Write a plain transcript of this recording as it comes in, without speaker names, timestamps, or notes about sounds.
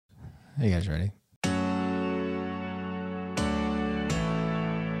Are you guys ready?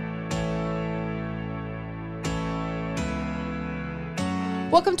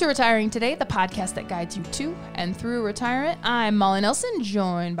 Welcome to Retiring Today, the podcast that guides you to and through retirement. I'm Molly Nelson,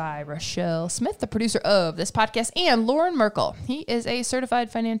 joined by Rochelle Smith, the producer of this podcast, and Lauren Merkel. He is a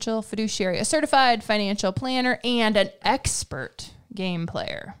certified financial fiduciary, a certified financial planner, and an expert game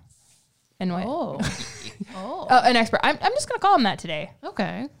player. And wait. An expert. I'm just going to call him that today.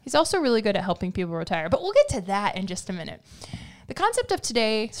 Okay. He's also really good at helping people retire, but we'll get to that in just a minute. The concept of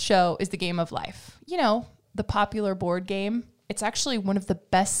today's show is the game of life. You know, the popular board game. It's actually one of the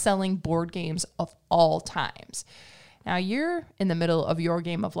best-selling board games of all times. Now, you're in the middle of your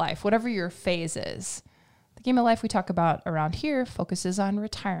game of life, whatever your phase is. The game of life we talk about around here focuses on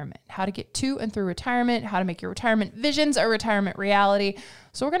retirement, how to get to and through retirement, how to make your retirement visions a retirement reality.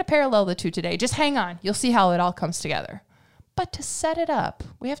 So we're going to parallel the two today. Just hang on. You'll see how it all comes together. But to set it up,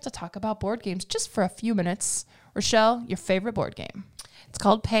 we have to talk about board games just for a few minutes. Rochelle, your favorite board game? It's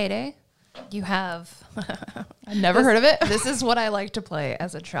called Payday. You have... I've never heard of it. This is what I like to play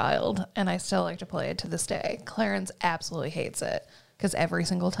as a child, and I still like to play it to this day. Clarence absolutely hates it because every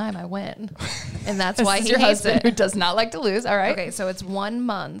single time I win, and that's why he your hates husband it. who does not like to lose. All right. Okay, so it's 1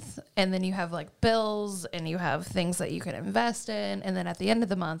 month, and then you have like bills, and you have things that you can invest in, and then at the end of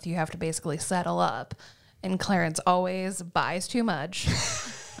the month, you have to basically settle up. And Clarence always buys too much,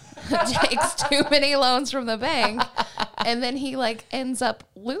 takes too many loans from the bank, and then he like ends up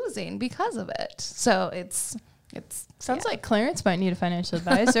losing because of it. So it's Sounds like Clarence might need a financial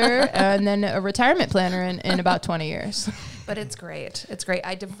advisor and then a retirement planner in about 20 years. But it's great. It's great.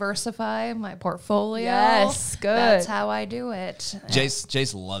 I diversify my portfolio. Yes, good. That's how I do it.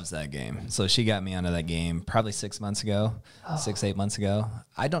 Jace loves that game. So she got me onto that game probably 6 months ago, 8 months ago.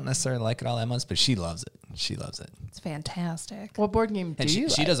 I don't necessarily like it all that much, but she loves it. She loves it. It's fantastic. What board game do And you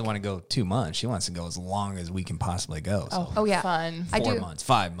she like? doesn't want to go too much. She wants to go as long as we can possibly go. So Oh, yeah. Fun. 4 months,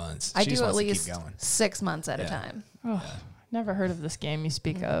 5 months. I She do just at wants to keep least going. 6 months at a Yeah. time. Never heard of this game you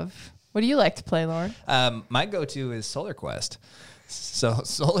speak of. What do you like to play, Lauren? My go-to is Solar Quest. So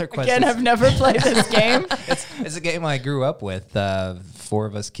Solar Quest Again, is, I've never played this game. it's a game I grew up with. 4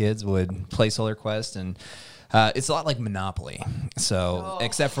 of us kids would play Solar Quest, and it's a lot like Monopoly. So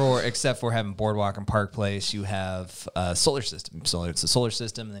except for having Boardwalk and Park Place, you have a solar system. So it's a solar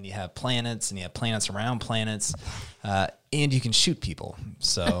system, and then you have planets, and you have planets around planets, and you can shoot people.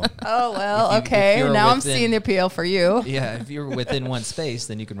 So Oh, well, if okay. you're Now I'm within- seeing the appeal for you. yeah, if you're within one space,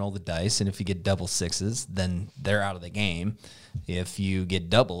 then you can roll the dice, and if you get double sixes, then they're out of the game. If you get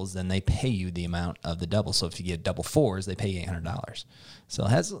doubles, then they pay you the amount of the double. So if you get double fours, they pay you $800. So it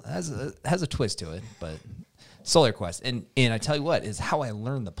has a twist to it, but Solar Quest. And I tell you what, is how I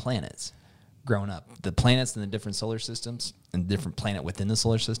learned the planets growing up. The planets in the different solar systems and different planet within the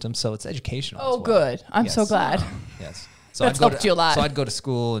solar system. So it's educational. Oh, as well. good. I'm so Yes. glad. Yes. So That's helped you a lot. So I'd go to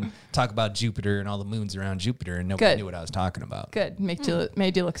school and talk about Jupiter and all the moons around Jupiter, and nobody Good. knew what I was talking about. Good. Made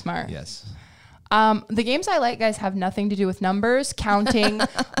you look smart. Yes. The games I like, guys, have nothing to do with numbers, counting,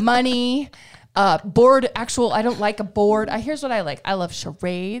 money, board. I don't like a board. Here's what I like. I love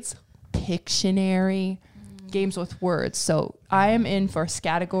charades, Pictionary, games with words. So I am in for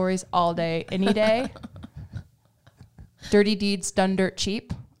categories all day, any day. Dirty Deeds Done Dirt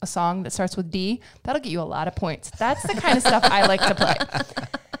Cheap, a song that starts with D. That'll get you a lot of points. That's the kind of stuff I like to play.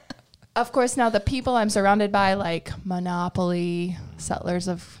 Of course, now the people I'm surrounded by, like Monopoly, Settlers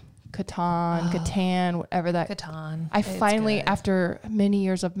of Catan, whatever that. Catan. I It's finally, good. after many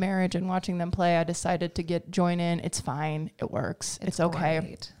years of marriage and watching them play, I decided to join in. It's fine. It works. It's okay.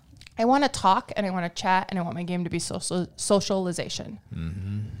 Great. I want to talk and I want to chat and I want my game to be socialization.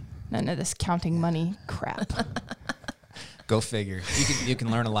 Mm-hmm. None of this counting money crap. Go figure. You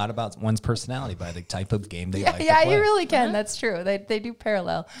can learn a lot about one's personality by the type of game they like to Yeah, play. you really can. That's true. They do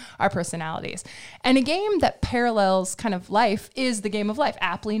parallel our personalities. And a game that parallels kind of life is the game of life,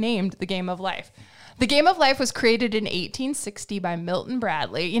 aptly named the game of life. The game of life was created in 1860 by Milton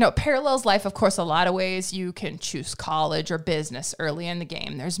Bradley. You know, it parallels life, of course, a lot of ways. You can choose college or business early in the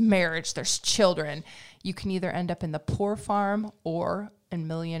game. There's marriage, there's children. You can either end up in the poor farm or in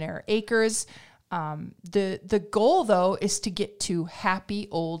millionaire acres. The goal, though, is to get to happy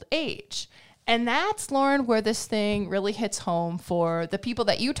old age. And that's, Lauren, where this thing really hits home for the people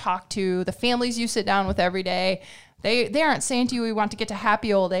that you talk to, the families you sit down with every day. They aren't saying to you, we want to get to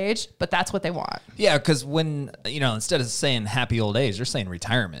happy old age, but that's what they want. Yeah, because when, instead of saying happy old age, they're saying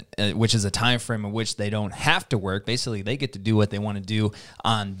retirement, which is a time frame in which they don't have to work. Basically, they get to do what they want to do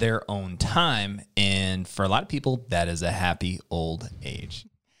on their own time. And for a lot of people, that is a happy old age.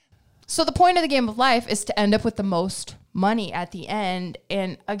 So the point of the game of life is to end up with the most money at the end.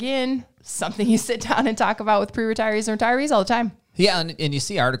 And again, something you sit down and talk about with pre-retirees and retirees all the time. Yeah, and you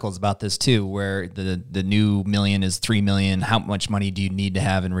see articles about this too, where the new million is 3 million. How much money do you need to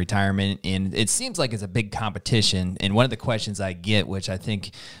have in retirement? And it seems like it's a big competition. And one of the questions I get, which I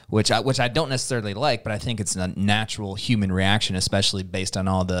don't necessarily like, but I think it's a natural human reaction, especially based on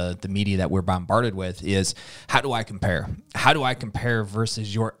all the media that we're bombarded with, is how do I compare? How do I compare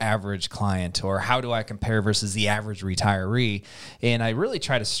versus your average client, or how do I compare versus the average retiree? And I really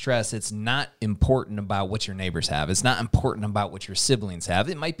try to stress it's not important about what your neighbors have. It's not important about what your siblings have.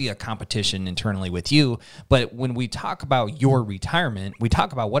 It might be a competition internally with you, but when we talk about your retirement, we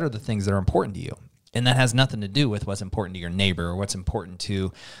talk about what are the things that are important to you. And that has nothing to do with what's important to your neighbor or what's important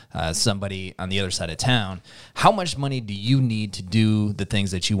to somebody on the other side of town. How much money do you need to do the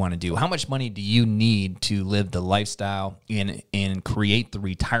things that you want to do? How much money do you need to live the lifestyle and create the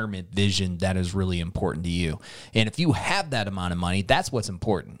retirement vision that is really important to you? And if you have that amount of money, that's what's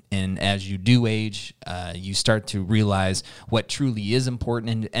important. And as you do age, you start to realize what truly is important.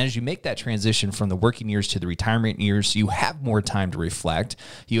 And as you make that transition from the working years to the retirement years, you have more time to reflect.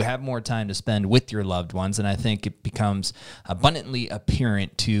 You have more time to spend with your loved ones. And I think it becomes abundantly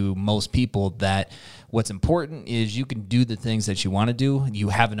apparent to most people that what's important is you can do the things that you want to do. You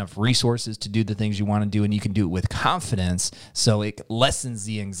have enough resources to do the things you want to do, and you can do it with confidence. So it lessens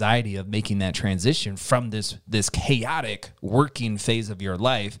the anxiety of making that transition from this chaotic working phase of your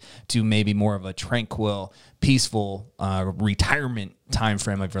life to maybe more of a tranquil, peaceful retirement time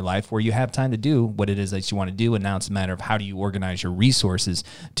frame of your life where you have time to do what it is that you want to do. And now it's a matter of how do you organize your resources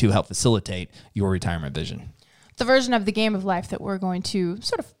to help facilitate your retirement vision. The version of the game of life that we're going to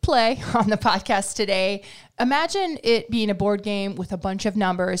sort of play on the podcast today, imagine it being a board game with a bunch of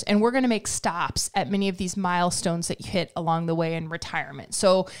numbers, and we're going to make stops at many of these milestones that you hit along the way in retirement.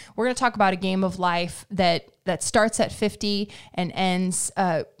 So we're going to talk about a game of life that starts at 50 and ends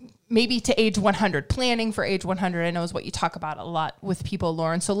maybe to age 100. Planning for age 100, I know, is what you talk about a lot with people,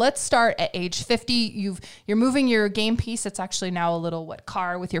 Lauren. So let's start at age 50. You're moving your game piece. It's actually now a little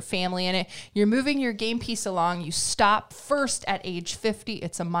car with your family in it. You're moving your game piece along. You stop first at age 50.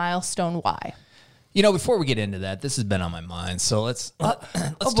 It's a milestone. Why? You know, before we get into that, this has been on my mind. So let's talk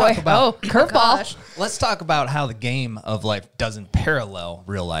about curveball. Let's talk about how the game of life doesn't parallel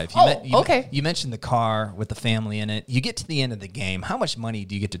real life. Okay. You mentioned the car with the family in it. You get to the end of the game. How much money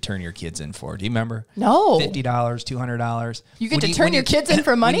do you get to turn your kids in for? Do you remember? No. $50, $200. You get to turn your kids in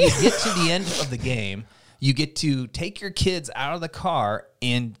for money? When you get to the end of the game, you get to take your kids out of the car,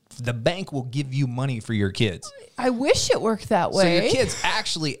 and the bank will give you money for your kids. I wish it worked that way. So your kids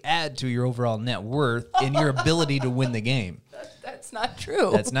actually add to your overall net worth and your ability to win the game. That's not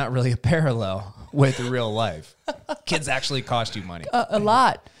true. That's not really a parallel with real life. Kids actually cost you money. A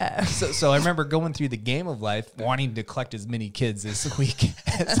lot. So I remember going through the game of life, wanting to collect as many kids this week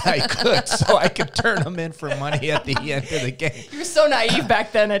as I could so I could turn them in for money at the end of the game. You were so naive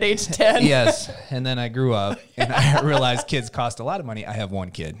back then at age 10. Yes. And then I grew up and I realized kids cost a lot of money. I have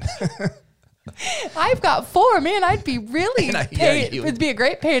one kid. I've got 4. Man, I'd be really paid. Yeah, It'd be a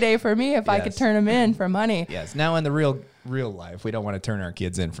great payday for me if I could turn them in for money. Yes. Now in the real life, we don't want to turn our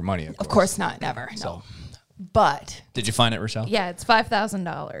kids in for money. Of course not. Never. No. But did you find it, Rochelle? Yeah, it's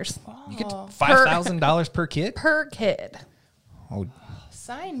 $5,000 You get $5,000 per kid? per kid. Oh,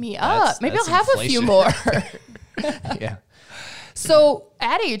 sign me up. Maybe that's I'll have a few inflation. more. Yeah. So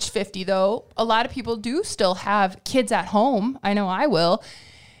at age 50, though, a lot of people do still have kids at home. I know I will.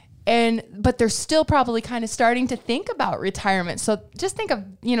 But they're still probably kind of starting to think about retirement. So just think of,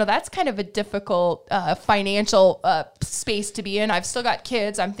 that's kind of a difficult financial space to be in. I've still got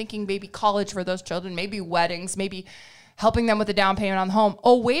kids. I'm thinking maybe college for those children, maybe weddings, maybe helping them with a down payment on the home.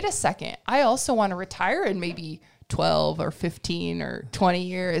 Oh, wait a second. I also want to retire in maybe 12 or 15 or 20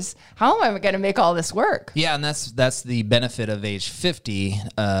 years. How am I going to make all this work? Yeah, and that's the benefit of age 50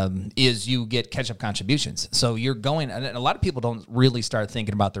 is you get catch-up contributions. So you're going, and a lot of people don't really start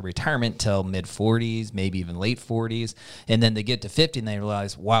thinking about their retirement till mid-40s, maybe even late 40s, and then they get to 50 and they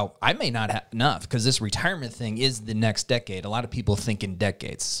realize, wow, I may not have enough because this retirement thing is the next decade. A lot of people think in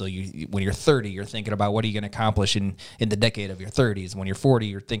decades. So when you're 30, you're thinking about what are you going to accomplish in the decade of your 30s. When you're 40,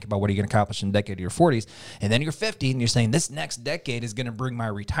 you're thinking about what are you going to accomplish in the decade of your 40s. And then you're 50. 50 and you're saying this next decade is going to bring my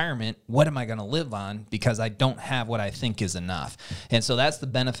retirement, what am I going to live on because I don't have what I think is enough? And so that's the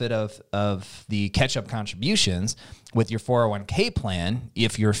benefit of the catch-up contributions with your 401k plan.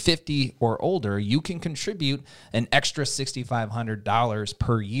 If you're 50 or older, you can contribute an extra $6,500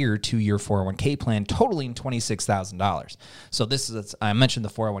 per year to your 401k plan, totaling $26,000. So this is, I mentioned the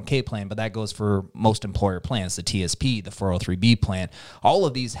 401k plan, but that goes for most employer plans, the TSP, the 403b plan. All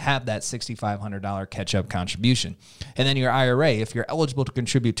of these have that $6,500 catch-up contribution. And then your IRA, if you're eligible to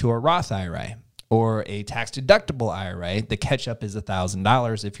contribute to a Roth IRA, or a tax-deductible IRA, the catch-up is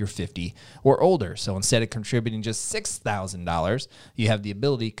 $1,000 if you're 50 or older. So instead of contributing just $6,000, you have the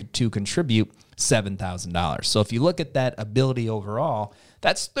ability to contribute $7,000. So if you look at that ability overall,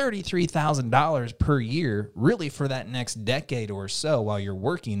 that's $33,000 per year, really for that next decade or so while you're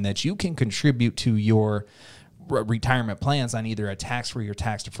working, that you can contribute to your retirement plans on either a tax-free or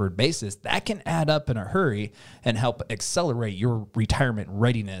tax-deferred basis. That can add up in a hurry and help accelerate your retirement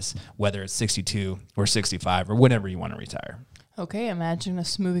readiness, whether it's 62 or 65 or whenever you want to retire. Okay, imagine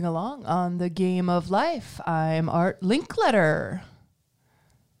us moving along on the game of life. I'm Art Linkletter.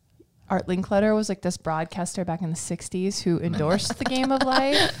 Art Linkletter was like this broadcaster back in the 60s who endorsed the game of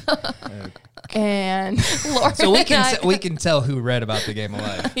life. And so we can tell who read about the game of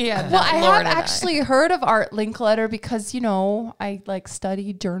life. Yeah. well, I have actually heard of Art Linkletter because, you know, I like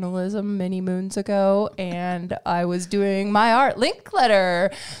studied journalism many moons ago and I was doing my Art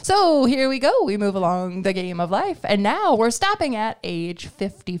Linkletter. So here we go. We move along the game of life. And now we're stopping at age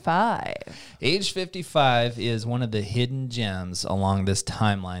 55. Age 55 is one of the hidden gems along this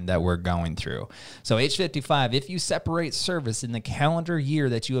timeline that we're going through. So age 55, if you separate service in the calendar year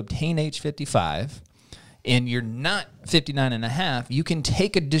that you obtain age 55, and you're not 59 and a half, you can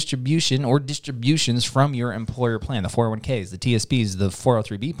take a distribution or distributions from your employer plan, the 401ks, the TSPs, the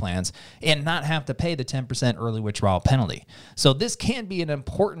 403b plans, and not have to pay the 10% early withdrawal penalty. So this can be an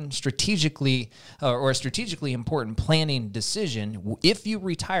important strategically important planning decision. If you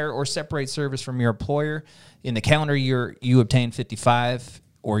retire or separate service from your employer in the calendar year you obtain 55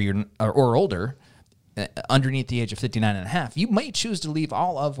 or older, underneath the age of 59 and a half, you may choose to leave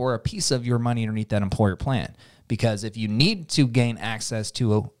all of or a piece of your money underneath that employer plan. Because if you need to gain access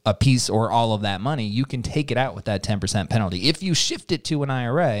to a piece or all of that money, you can take it out with that 10% penalty. If you shift it to an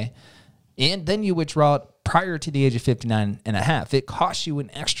IRA and then you withdraw it prior to the age of 59 and a half, it costs you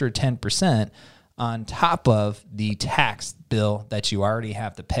an extra 10% on top of the tax bill that you already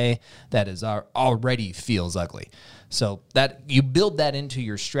have to pay that is already feels ugly. So that you build that into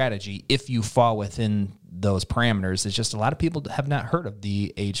your strategy if you fall within those parameters. It's just a lot of people have not heard of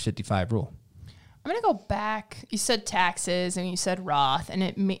the age 55 rule. I'm going to go back. You said taxes and you said Roth, and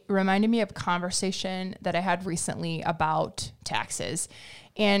it reminded me of a conversation that I had recently about taxes.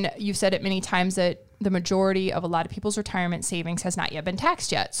 And you've said it many times that the majority of a lot of people's retirement savings has not yet been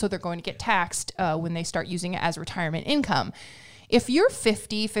taxed yet. So they're going to get taxed when they start using it as retirement income. If you're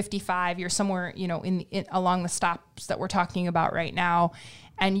 50, 55, you're somewhere, you know, in along the stops that we're talking about right now,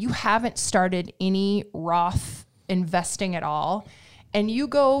 and you haven't started any Roth investing at all, and you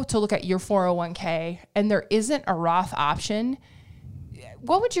go to look at your 401k and there isn't a Roth option,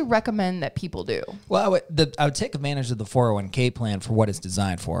 what would you recommend that people do? Well, I would take advantage of the 401k plan for what it's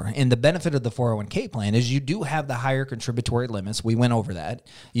designed for. And the benefit of the 401k plan is you do have the higher contributory limits. We went over that.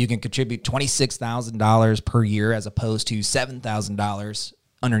 You can contribute $26,000 per year as opposed to $7,000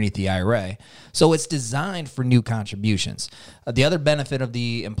 underneath the IRA. So it's designed for new contributions. The other benefit of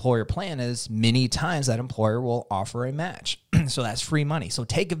the employer plan is many times that employer will offer a match. So that's free money. So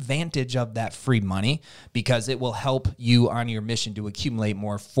take advantage of that free money because it will help you on your mission to accumulate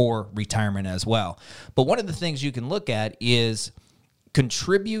more for retirement as well. But one of the things you can look at is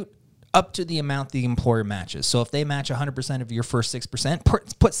contribute up to the amount the employer matches. So if they match 100% of your first 6%,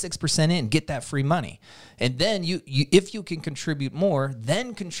 put 6% in, get that free money. And then you if you can contribute more,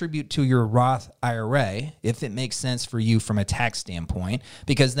 then contribute to your Roth IRA if it makes sense for you from a tax standpoint,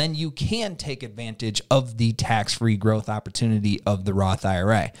 because then you can take advantage of the tax-free growth opportunity of the Roth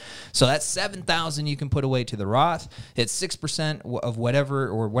IRA. So that's $7,000 you can put away to the Roth. It's 6% of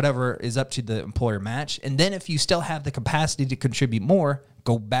whatever is up to the employer match. And then if you still have the capacity to contribute more,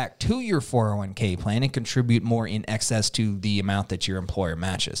 go back to your 401k plan and contribute more in excess to the amount that your employer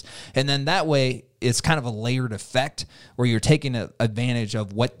matches. And then that way, it's kind of a layered effect where you're taking advantage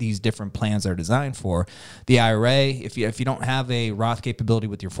of what these different plans are designed for. The IRA, if you don't have a Roth capability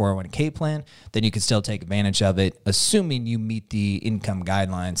with your 401k plan, then you can still take advantage of it, assuming you meet the income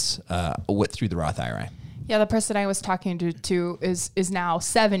guidelines through the Roth IRA. Yeah, the person I was talking to is now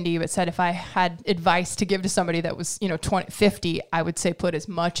 70, but said if I had advice to give to somebody that was, 50, I would say put as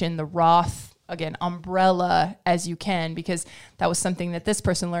much in the Roth again, umbrella as you can, because that was something that this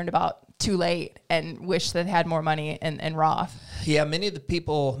person learned about too late and wish that they had more money in Roth. Yeah, many of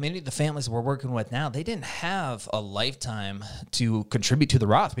the families we're working with now, they didn't have a lifetime to contribute to the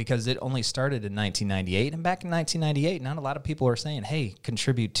Roth because it only started in 1998. And back in 1998, not a lot of people are saying, hey,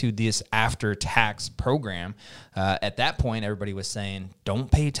 contribute to this after-tax program. At that point, everybody was saying,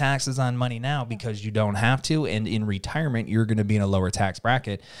 don't pay taxes on money now because you don't have to. And in retirement, you're going to be in a lower tax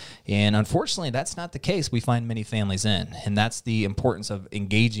bracket. And unfortunately, that's not the case we find many families in. And that's the importance of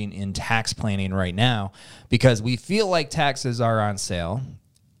engaging in tax planning right now, because we feel like taxes are on sale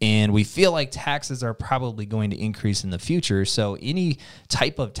and we feel like taxes are probably going to increase in the future. So any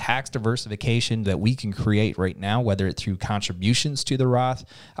type of tax diversification that we can create right now, whether it's through contributions to the Roth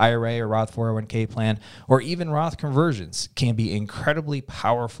IRA or Roth 401k plan, or even Roth conversions, can be incredibly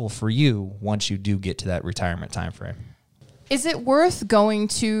powerful for you once you do get to that retirement time frame. Is it worth going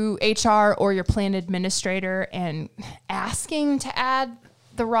to HR or your plan administrator and asking to add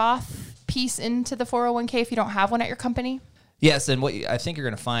the Roth piece into the 401k if you don't have one at your company? Yes, and what I think you're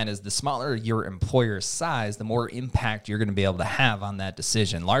going to find is the smaller your employer's size, the more impact you're going to be able to have on that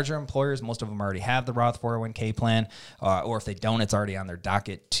decision. Larger employers, most of them already have the Roth 401k plan, or if they don't, it's already on their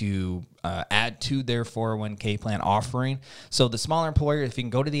docket to add to their 401k plan offering. So the smaller employer, if you can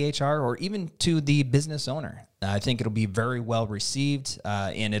go to the HR or even to the business owner, I think it'll be very well received,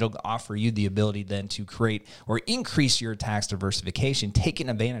 and it'll offer you the ability then to create or increase your tax diversification, taking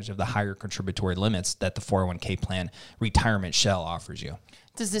advantage of the higher contributory limits that the 401k plan retirement shell offers you.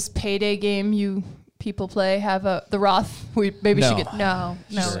 Does this payday game you people play have the Roth? We maybe should get No,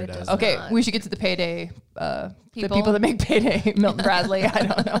 Sure it does does okay. not. We should get to the payday. The People? people that make payday, Milton Bradley. I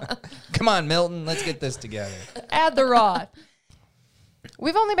don't know. Come on, Milton, let's get this together. Add the Roth.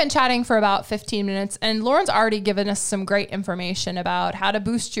 We've only been chatting for about 15 minutes, and Lauren's already given us some great information about how to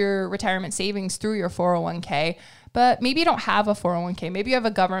boost your retirement savings through your 401k. But maybe you don't have a 401k. Maybe you have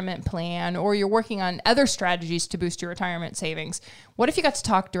a government plan, or you're working on other strategies to boost your retirement savings. What if you got to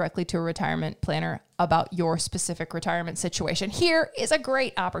talk directly to a retirement planner about your specific retirement situation? Here is a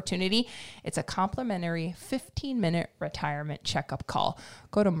great opportunity. It's a complimentary 15-minute retirement checkup call.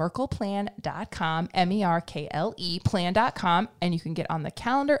 Go to merkleplan.com, MERKLE plan.com, and you can get on the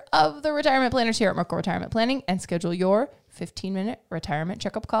calendar of the retirement planners here at Merkle Retirement Planning and schedule your 15-minute retirement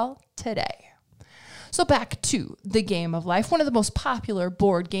checkup call today. So back to the Game of Life, one of the most popular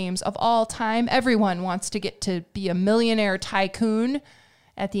board games of all time. Everyone wants to get to be a millionaire tycoon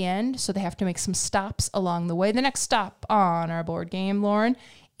at the end, so they have to make some stops along the way. The next stop on our board game, Lauren,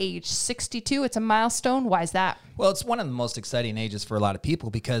 age 62. It's a milestone. Why is that? Well, it's one of the most exciting ages for a lot of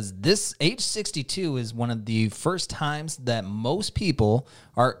people because this age 62 is one of the first times that most people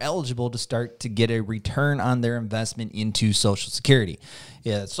are eligible to start to get a return on their investment into Social Security.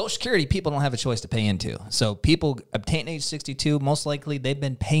 Yeah, Social Security, people don't have a choice to pay into. So people obtain age 62, most likely they've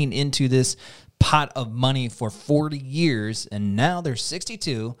been paying into this pot of money for 40 years, and now they're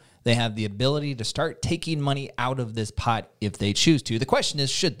 62. They have the ability to start taking money out of this pot if they choose to. The question is,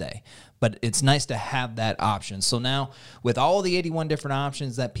 should they? But it's nice to have that option. So now, with all the 81 different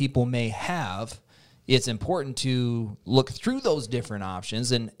options that people may have, it's important to look through those different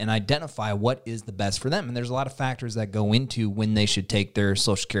options and identify what is the best for them. And there's a lot of factors that go into when they should take their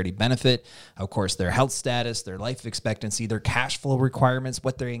Social Security benefit. Of course, their health status, their life expectancy, their cash flow requirements,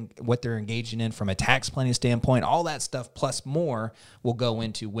 what they're engaging in from a tax planning standpoint. All that stuff plus more will go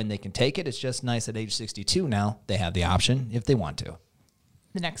into when they can take it. It's just nice at age 62 now they have the option if they want to.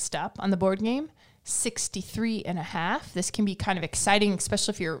 The next step on the board game, 63 and a half. This can be kind of exciting,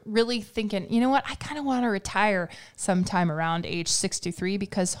 especially if you're really thinking, you know what, I kind of want to retire sometime around age 63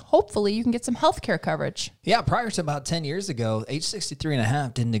 because hopefully you can get some healthcare coverage. Yeah, prior to about 10 years ago, age 63 and a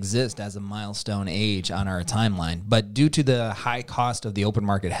half didn't exist as a milestone age on our timeline. But due to the high cost of the open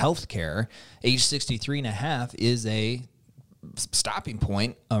market healthcare, age 63 and a half is a stopping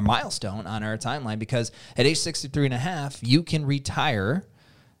point, a milestone on our timeline, because at age 63 and a half, you can retire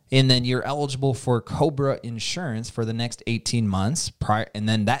and then you're eligible for COBRA insurance for the next 18 months. And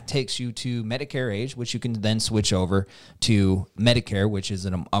then that takes you to Medicare age, which you can then switch over to Medicare, which is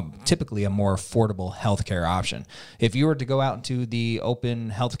typically a more affordable healthcare option. If you were to go out into the open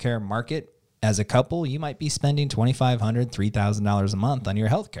healthcare market as a couple, you might be spending $2,500, $3,000 a month on your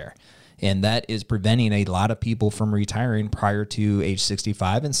healthcare. And that is preventing a lot of people from retiring prior to age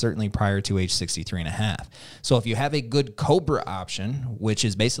 65 and certainly prior to age 63 and a half. So if you have a good COBRA option, which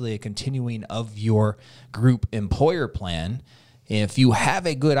is basically a continuing of your group employer plan, if you have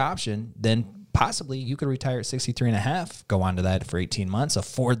a good option, then possibly you could retire at 63 and a half, go on to that for 18 months,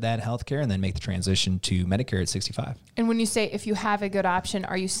 afford that health care, and then make the transition to Medicare at 65. And when you say if you have a good option,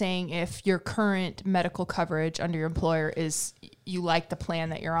 are you saying if your current medical coverage under your employer is you like the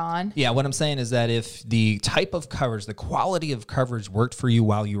plan that you're on? Yeah, what I'm saying is that if the type of coverage, the quality of coverage worked for you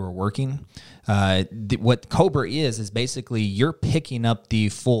while you were working, what COBRA is basically you're picking up the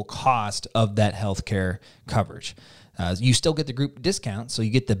full cost of that healthcare coverage. You still get the group discount, so you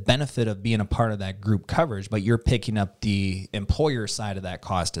get the benefit of being a part of that group coverage, but you're picking up the employer side of that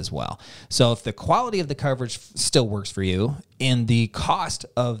cost as well. So if the quality of the coverage still works for you and the cost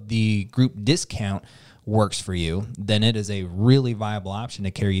of the group discount works for you, then it is a really viable option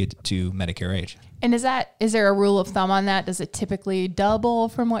to carry you to Medicare age. And is there a rule of thumb on that? Does it typically double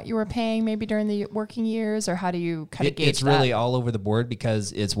from what you were paying maybe during the working years, or how do you kind of gauge It's really all over the board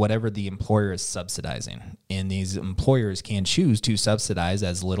because it's whatever the employer is subsidizing. And these employers can choose to subsidize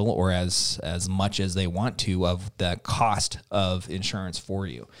as little or as much as they want to of the cost of insurance for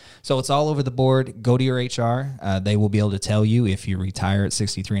you. So it's all over the board. Go to your HR. They will be able to tell you if you retire at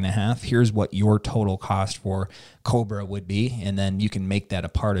 63 and a half, here's what your total cost for COBRA would be, and then you can make that a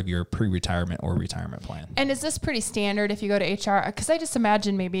part of your pre-retirement or retirement plan. And is this pretty standard if you go to HR? Because I just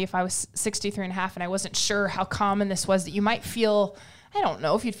imagine maybe if I was 63 and a half and I wasn't sure how common this was, that you might feel, I don't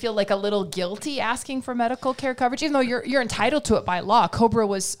know, if you'd feel like a little guilty asking for medical care coverage, even though you're entitled to it by law. COBRA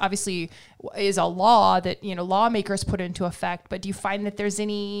is a law that, lawmakers put into effect. But do you find that there's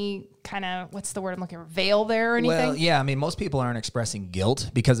any kind of, what's the word I'm looking for, veil there or anything? Well, yeah, I mean, most people aren't expressing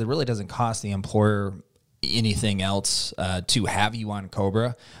guilt because it really doesn't cost the employer anything else to have you on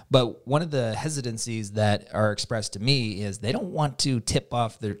COBRA. But one of the hesitancies that are expressed to me is they don't want to tip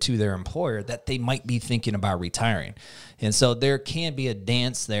off to their employer that they might be thinking about retiring. And so there can be a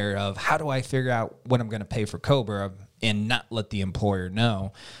dance there of how do I figure out what I'm going to pay for COBRA and not let the employer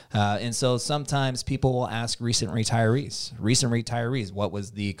know. And so sometimes people will ask recent retirees, what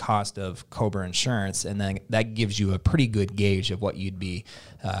was the cost of COBRA insurance? And then that gives you a pretty good gauge of what you'd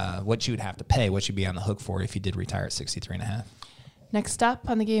have to pay, what you'd be on the hook for if you did retire at 63 and a half. Next up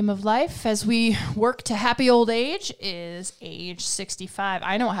on the Game of Life, as we work to happy old age, is age 65.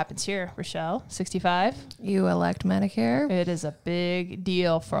 I know what happens here, Rochelle. 65. You elect Medicare. It is a big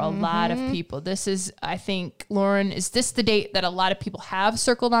deal for a lot of people. This is, I think, Lauren, is this the date that a lot of people have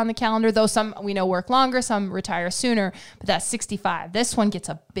circled on the calendar? Though some we know work longer, some retire sooner, but that's 65. This one gets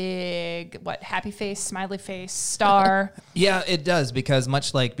a big, happy face, smiley face, star. Yeah, it does, because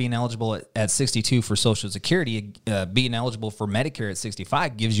much like being eligible at 62 for Social Security, being eligible for Medicare at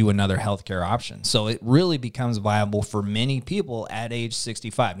 65 gives you another healthcare option. So it really becomes viable for many people at age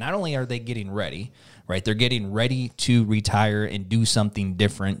 65. Not only are they getting ready, right? They're getting ready to retire and do something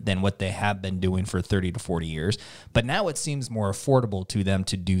different than what they have been doing for 30 to 40 years. But now it seems more affordable to them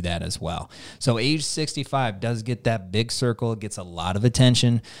to do that as well. So age 65 does get that big circle. It gets a lot of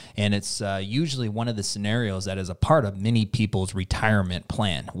attention. And it's usually one of the scenarios that is a part of many people's retirement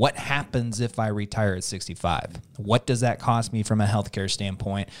plan. What happens if I retire at 65? What does that cost me from a healthcare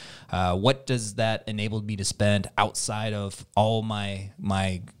standpoint? What does that enable me to spend outside of all my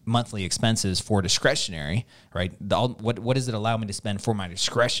monthly expenses for discretionary, right? What does it allow me to spend for my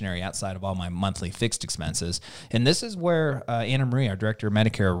discretionary outside of all my monthly fixed expenses? And this is where Anna Marie, our director of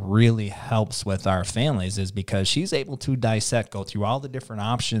Medicare, really helps with our families, is because she's able to go through all the different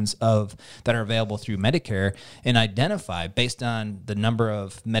options that are available through Medicare and identify based on the number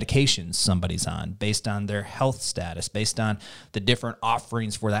of medications somebody's on, based on their health status, based on the different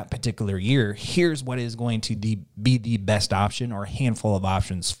offerings for that particular year. Here's what is going to be the best option or a handful of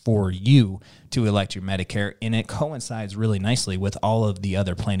options for you to elect your Medicare, and it coincides really nicely with all of the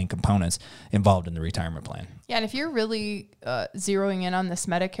other planning components involved in the retirement plan. Yeah, and if you're really zeroing in on this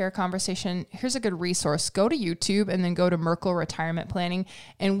Medicare conversation, here's a good resource. Go to YouTube and then go to Merkle Retirement Planning.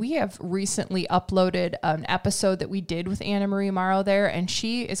 And we have recently uploaded an episode that we did with Anna Marie Morrow there, and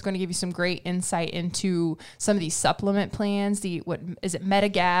she is going to give you some great insight into some of these supplement plans,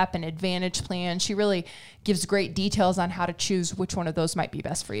 Medigap and Advantage plan. She really gives great details on how to choose which one of those might be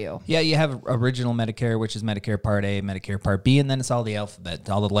best for you. Yeah, you have original Medicare, which is Medicare Part A, Medicare Part B, and then it's all the alphabet,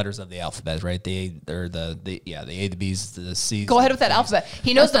 all the letters of the alphabet, right? The A, the B's, the C's. Go ahead with that alphabet.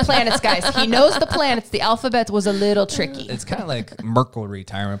 He knows the planets, guys. He knows the planets. The alphabet was a little tricky. It's kind of like Merkle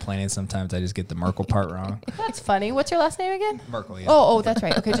retirement planning. Sometimes I just get the Merkle part wrong. That's funny. What's your last name again? Merkle, yeah. Oh, that's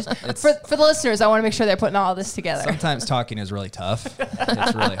right. Okay, just for the listeners, I want to make sure they're putting all this together. Sometimes talking is really tough.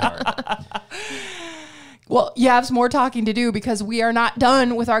 It's really hard. Well, you have some more talking to do because we are not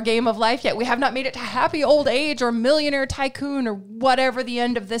done with our Game of Life yet. We have not made it to happy old age or millionaire tycoon or whatever the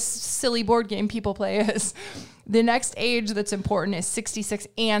end of this silly board game people play is. The next age that's important is 66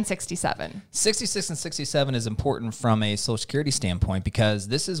 and 67. 66 and 67 is important from a Social Security standpoint because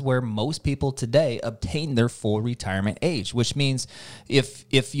this is where most people today obtain their full retirement age, which means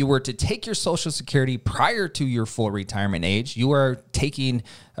if you were to take your Social Security prior to your full retirement age, you are taking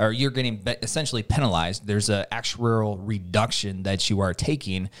or you're getting essentially penalized. There's an actuarial reduction that you are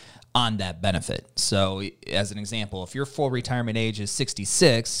taking on that benefit. So as an example, if your full retirement age is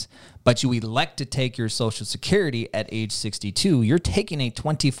 66, but you elect to take your Social Security at age 62, you're taking a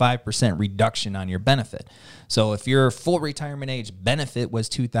 25% reduction on your benefit. So if your full retirement age benefit was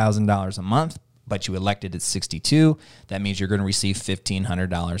 $2,000 a month, but you elected at 62, that means you're going to receive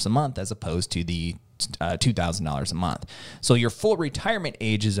 $1,500 a month as opposed to the $2,000 a month. So your full retirement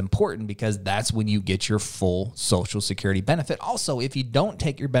age is important because that's when you get your full Social Security benefit. Also, if you don't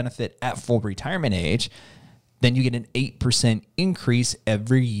take your benefit at full retirement age, then you get an 8% increase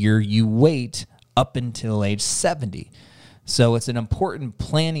every year you wait up until age 70. So it's an important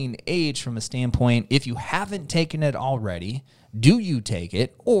planning age from a standpoint. If you haven't taken it already, do you take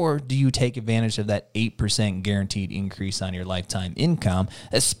it, or do you take advantage of that 8% guaranteed increase on your lifetime income,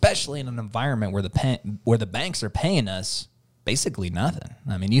 especially in an environment where the banks are paying us basically nothing?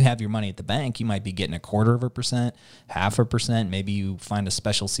 I mean, you have your money at the bank, you might be getting 0.25%, 0.5%, maybe you find a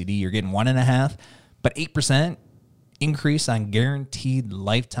special CD, you're getting 1.5%, but 8% increase on guaranteed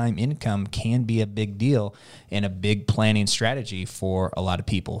lifetime income can be a big deal and a big planning strategy for a lot of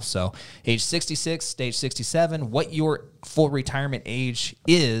people. So age 66 to age 67, what your full retirement age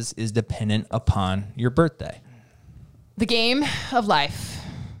is dependent upon your birthday. The game of life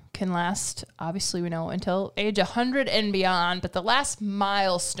can last, obviously we know, until age 100 and beyond. But the last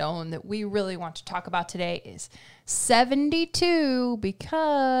milestone that we really want to talk about today is 72,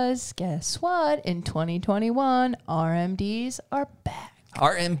 because guess what? In 2021, RMDs are back.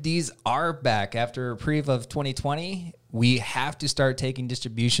 RMDs are back. After a reprieve of 2020, we have to start taking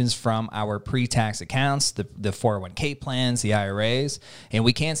distributions from our pre-tax accounts, the 401k plans, the IRAs, and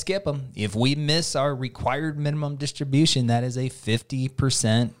we can't skip them. If we miss our required minimum distribution, that is a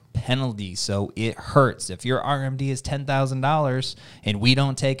 50% penalty. So it hurts. If your RMD is $10,000 and we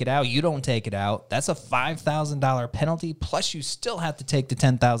don't take it out, you don't take it out, that's a $5,000 penalty. Plus you still have to take the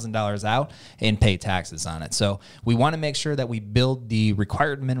 $10,000 out and pay taxes on it. So we want to make sure that we build the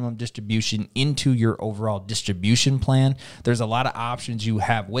required minimum distribution into your overall distribution plan. There's a lot of options you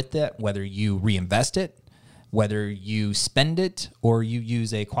have with it, whether you reinvest it, whether you spend it, or you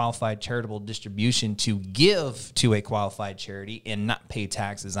use a qualified charitable distribution to give to a qualified charity and not pay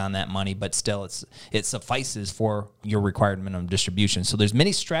taxes on that money, but still it suffices for your required minimum distribution. So there's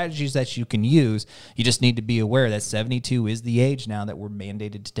many strategies that you can use. You just need to be aware that 72 is the age now that we're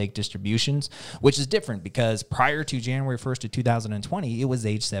mandated to take distributions, which is different because prior to January 1st of 2020, it was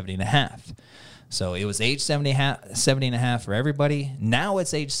age 70 and a half. So it was age 70 and a half for everybody. Now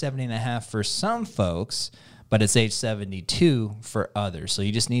it's age 70 and a half for some folks, but it's age 72 for others. So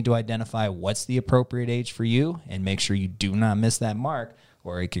you just need to identify what's the appropriate age for you and make sure you do not miss that mark,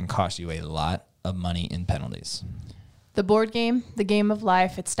 or it can cost you a lot of money in penalties. The board game, the game of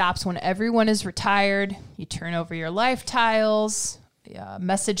life, it stops when everyone is retired. You turn over your life tiles,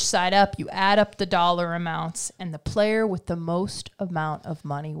 message side up, you add up the dollar amounts, and the player with the most amount of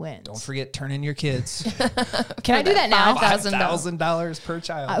money wins. Don't forget, turn in your kids. Can I do that now? $5,000 per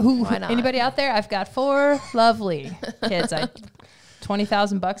child. Why not? Anybody out there? I've got 4 lovely kids.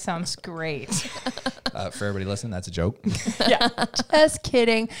 $20,000 sounds great. For everybody listening, that's a joke. Yeah, just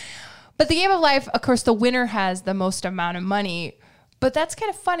kidding. But the game of life, of course, the winner has the most amount of money. But that's kind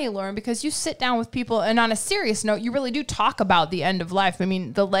of funny, Lauren, because you sit down with people, and on a serious note, you really do talk about the end of life. I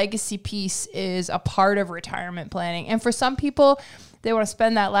mean, the legacy piece is a part of retirement planning. And for some people, they want to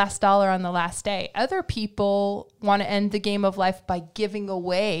spend that last dollar on the last day. Other people want to end the game of life by giving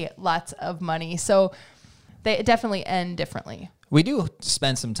away lots of money. So they definitely end differently. We do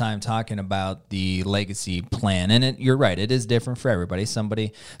spend some time talking about the legacy plan, and you're right, it is different for everybody. Some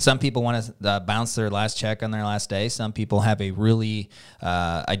people want to bounce their last check on their last day. Some people have a really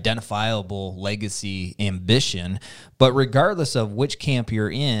identifiable legacy ambition. But regardless of which camp you're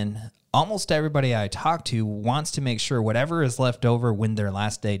in, almost everybody I talk to wants to make sure whatever is left over when their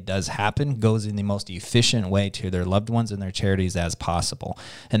last day does happen goes in the most efficient way to their loved ones and their charities as possible.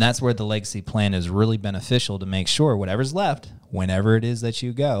 And that's where the legacy plan is really beneficial, to make sure whatever's left, whenever it is that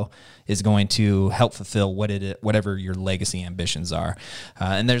you go, is going to help fulfill whatever your legacy ambitions are.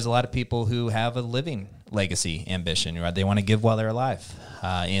 And there's a lot of people who have a living legacy ambition, right? They want to give while they're alive.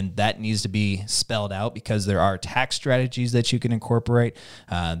 And that needs to be spelled out because there are tax strategies that you can incorporate.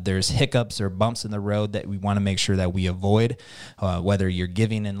 There's hiccups or bumps in the road that we want to make sure that we avoid, whether you're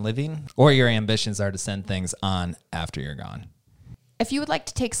giving and living or your ambitions are to send things on after you're gone. If you would like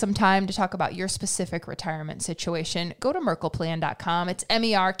to take some time to talk about your specific retirement situation, go to merkleplan.com. It's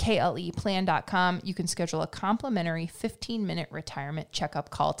MERKLE plan.com. You can schedule a complimentary 15-minute retirement checkup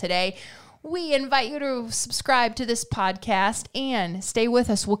call today. We invite you to subscribe to this podcast and stay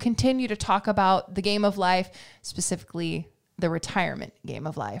with us. We'll continue to talk about the game of life, specifically the retirement game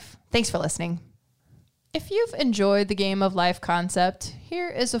of life. Thanks for listening. If you've enjoyed the game of life concept, here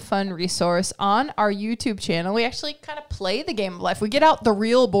is a fun resource on our YouTube channel. We actually kind of play the game of life. We get out the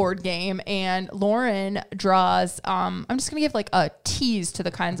real board game and Lauren draws. I'm just going to give like a tease to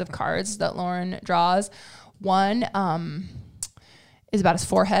the kinds of cards that Lauren draws. One is about his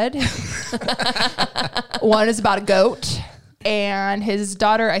forehead. One is about a goat. And his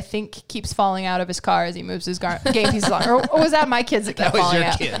daughter, I think, keeps falling out of his car as he moves his game pieces along. Or was that my kids that kept falling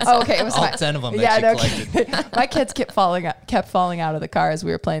out? Kids. Oh, okay. It was all my 10 of them that you collected. My kids kept falling out of the car as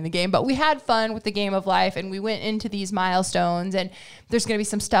we were playing the game. But we had fun with the game of life, and we went into these milestones. And there's going to be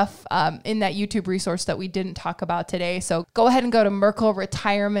some stuff in that YouTube resource that we didn't talk about today. So go ahead and go to Merkle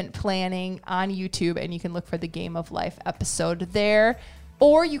Retirement Planning on YouTube, and you can look for the game of life episode there.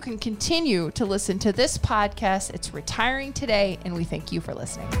 Or you can continue to listen to this podcast. It's Retiring Today, and we thank you for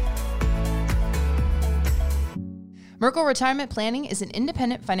listening. Merkle Retirement Planning is an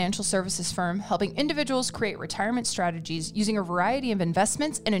independent financial services firm helping individuals create retirement strategies using a variety of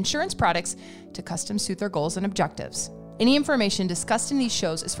investments and insurance products to custom suit their goals and objectives. Any information discussed in these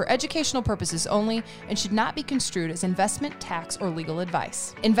shows is for educational purposes only and should not be construed as investment, tax, or legal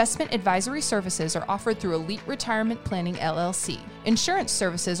advice. Investment advisory services are offered through Elite Retirement Planning, LLC. Insurance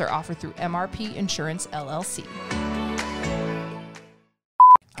services are offered through MRP Insurance, LLC.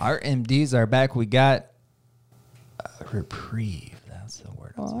 Our MDs are back. We got a reprieve. That's the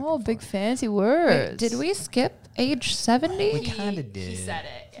word. Oh, big fancy words. Wait, did we skip age 70? We kind of did. He said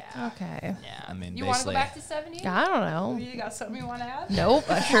it, yeah. Okay. Yeah. I mean, you want to go basically- back to 70? I don't know. You got something you want to add? Nope,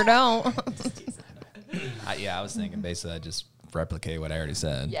 I sure don't. I was thinking basically I just replicate what I already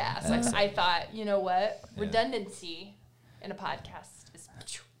said. Yeah, so I thought, you know what? Redundancy in a podcast is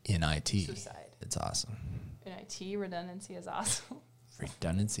In IT. suicide. It's awesome. In IT, redundancy is awesome.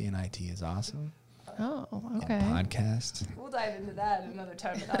 Redundancy in IT is awesome. Oh, And okay. podcast. We'll dive into that another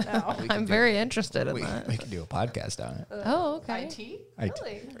time, but not now. I'm very interested in We that. can do a podcast on it. Oh, okay. IT? IT.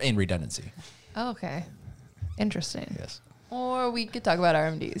 Really? In redundancy. Oh, okay. Interesting. Yes. Or we could talk about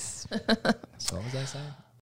RMDs. So what was I saying?